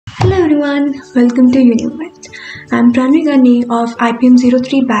Hello everyone, welcome to UniVoyage. I'm Pranavi of IPM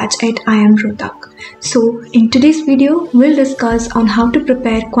 03 batch at IIM Rohtak. So in today's video, we'll discuss on how to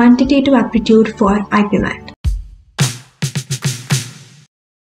prepare quantitative aptitude for IPMAT.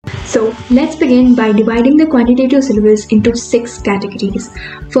 So let's begin by dividing the quantitative syllabus into 6 categories.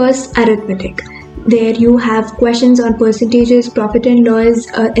 First, arithmetic. There you have questions on percentages, profit and loss,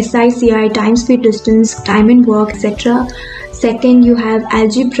 SICI, time, speed, distance, time and work, etc. Second, you have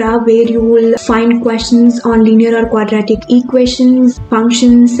algebra, where you will find questions on linear or quadratic equations,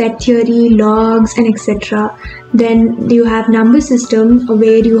 functions, set theory, logs, and etc. Then you have number system,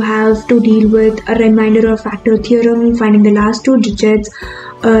 where you have to deal with a remainder or factor theorem, finding the last 2 digits,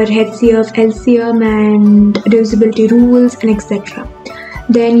 HCF, LCM, and divisibility rules, and etc.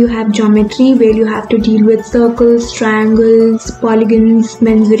 Then you have geometry, where you have to deal with circles, triangles, polygons,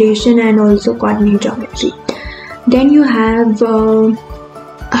 mensuration, and also coordinate geometry. Then you have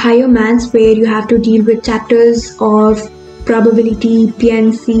higher maths, where you have to deal with chapters of probability,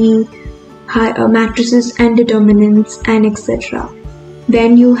 PNC, matrices and determinants, and etc.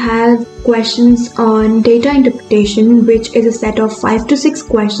 Then you have questions on data interpretation, which is a set of 5 to 6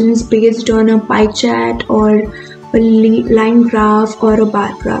 questions based on a pie chart or a line graph or a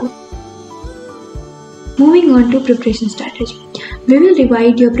bar graph. Moving on to preparation strategy. We will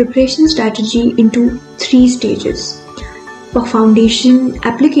divide your preparation strategy into 3 stages: foundation,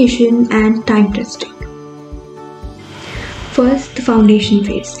 application, and time testing. First, the foundation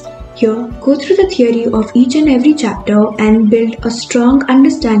phase. Here, go through the theory of each and every chapter and build a strong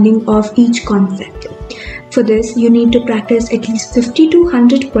understanding of each concept. For this, you need to practice at least 50 to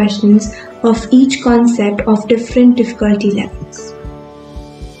 100 questions of each concept of different difficulty levels.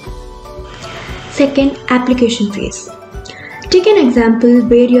 Second, application phase. Take an example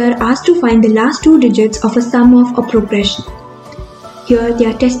where you are asked to find the last 2 digits of a sum of a progression. Here, they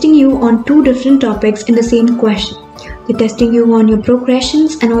are testing you on 2 different topics in the same question. They're testing you on your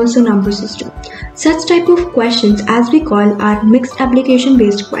progressions and also number system. Such type of questions, as we call, are mixed application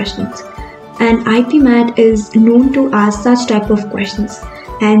based questions. And IPMAT is known to ask such type of questions.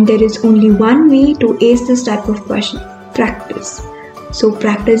 And there is only one way to ace this type of question: practice. So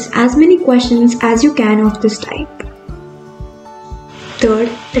practice as many questions as you can of this type.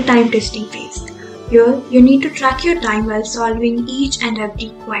 Third, the time testing phase. Here, you need to track your time while solving each and every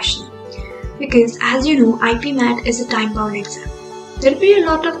question. Because as you know, IPMAT is a time-bound exam. There will be a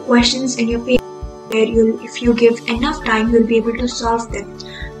lot of questions in your paper where if you give enough time, you'll be able to solve them.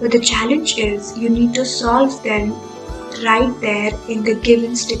 But the challenge is you need to solve them right there in the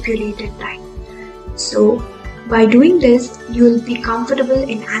given stipulated time. So by doing this, you will be comfortable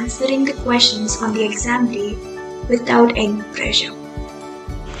in answering the questions on the exam day without any pressure.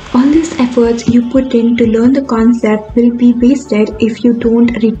 All these efforts you put in to learn the concept will be wasted if you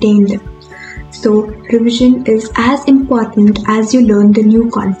don't retain them. So revision is as important as you learn the new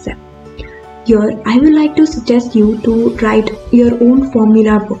concept. Here, I would like to suggest you to write your own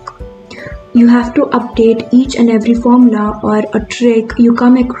formula book. You have to update each and every formula or a trick you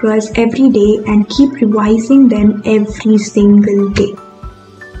come across every day and keep revising them every single day.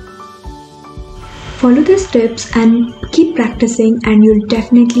 Follow these tips and keep practicing, and you'll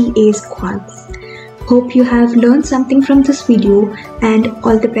definitely ace quants. Hope you have learned something from this video, and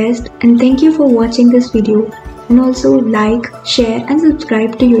all the best, and thank you for watching this video, and also like, share and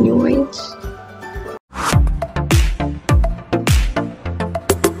subscribe to UniVoyage.